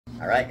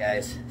All right,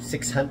 guys,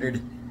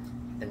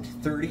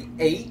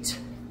 638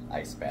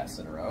 ice baths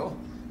in a row.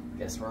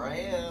 Guess where I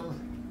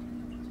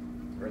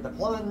am? We're at the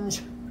plunge.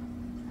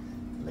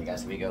 And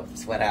guys, we go,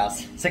 sweat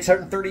house.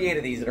 638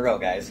 of these in a row,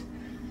 guys.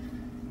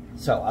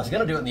 So I was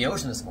gonna do it in the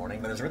ocean this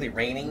morning, but it was really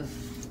raining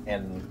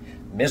and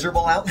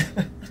miserable out.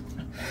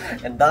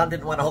 And Don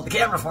didn't want to hold the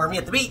camera for me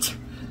at the beach.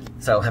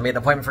 So I made an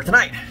appointment for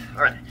tonight.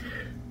 All right.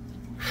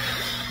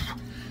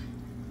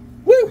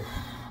 Woo!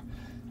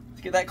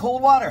 Let's get that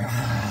cold water.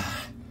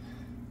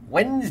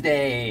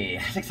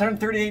 Wednesday,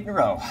 638 in a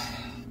row.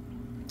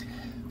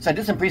 So I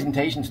did some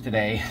presentations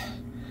today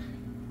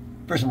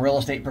for some real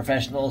estate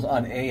professionals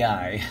on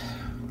AI.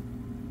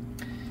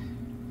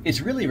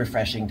 It's really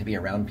refreshing to be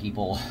around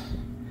people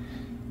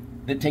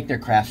that take their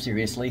craft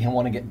seriously and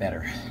want to get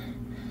better.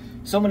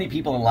 So many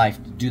people in life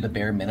do the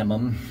bare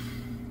minimum.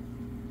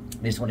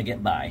 They just want to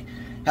get by.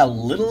 How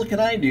little can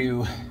I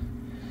do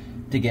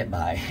to get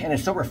by? And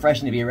it's so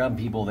refreshing to be around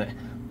people that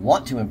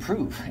want to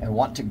improve and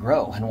want to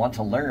grow and want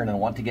to learn and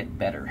want to get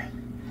better.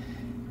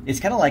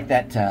 It's kind of like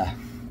that,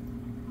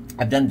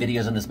 I've done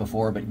videos on this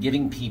before, but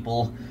giving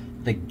people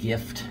the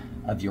gift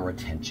of your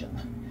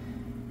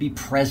attention. Be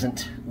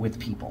present with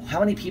people. How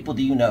many people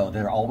do you know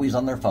that are always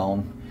on their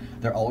phone?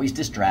 They're always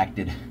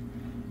distracted.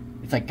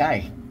 It's like,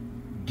 guy,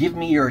 give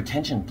me your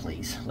attention,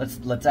 please.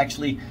 Let's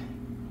actually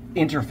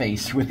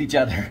interface with each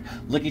other.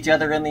 Look each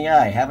other in the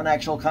eye. Have an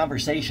actual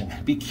conversation.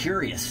 Be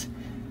curious.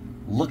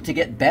 Look to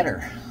get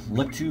better.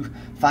 Look to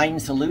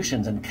find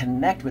solutions and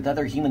connect with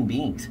other human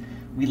beings.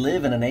 We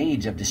live in an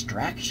age of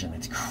distraction.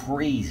 It's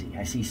crazy.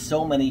 I see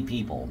so many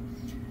people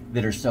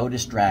that are so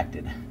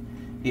distracted.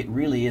 It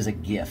really is a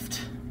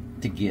gift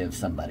to give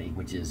somebody,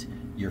 which is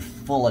your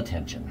full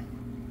attention.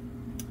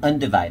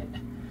 Undivided.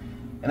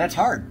 And that's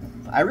hard.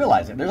 I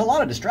realize it. There's a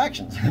lot of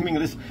distractions. I mean,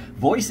 this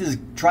voice is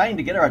trying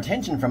to get our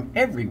attention from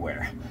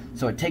everywhere.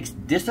 So it takes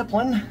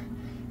discipline.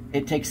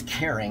 It takes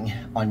caring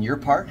on your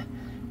part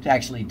to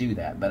actually do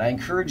that. But I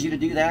encourage you to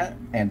do that.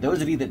 And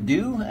those of you that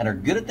do and are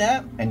good at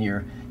that, and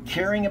you're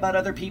caring about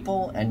other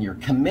people, and you're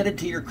committed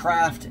to your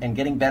craft and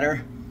getting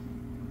better,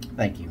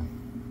 thank you.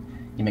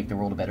 You make the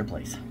world a better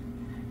place.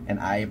 And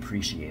I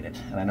appreciate it.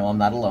 And I know I'm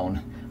not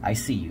alone. I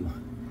see you.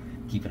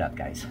 Keep it up,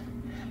 guys.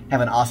 Have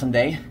an awesome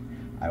day.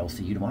 I will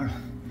see you tomorrow.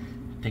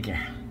 Take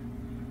care.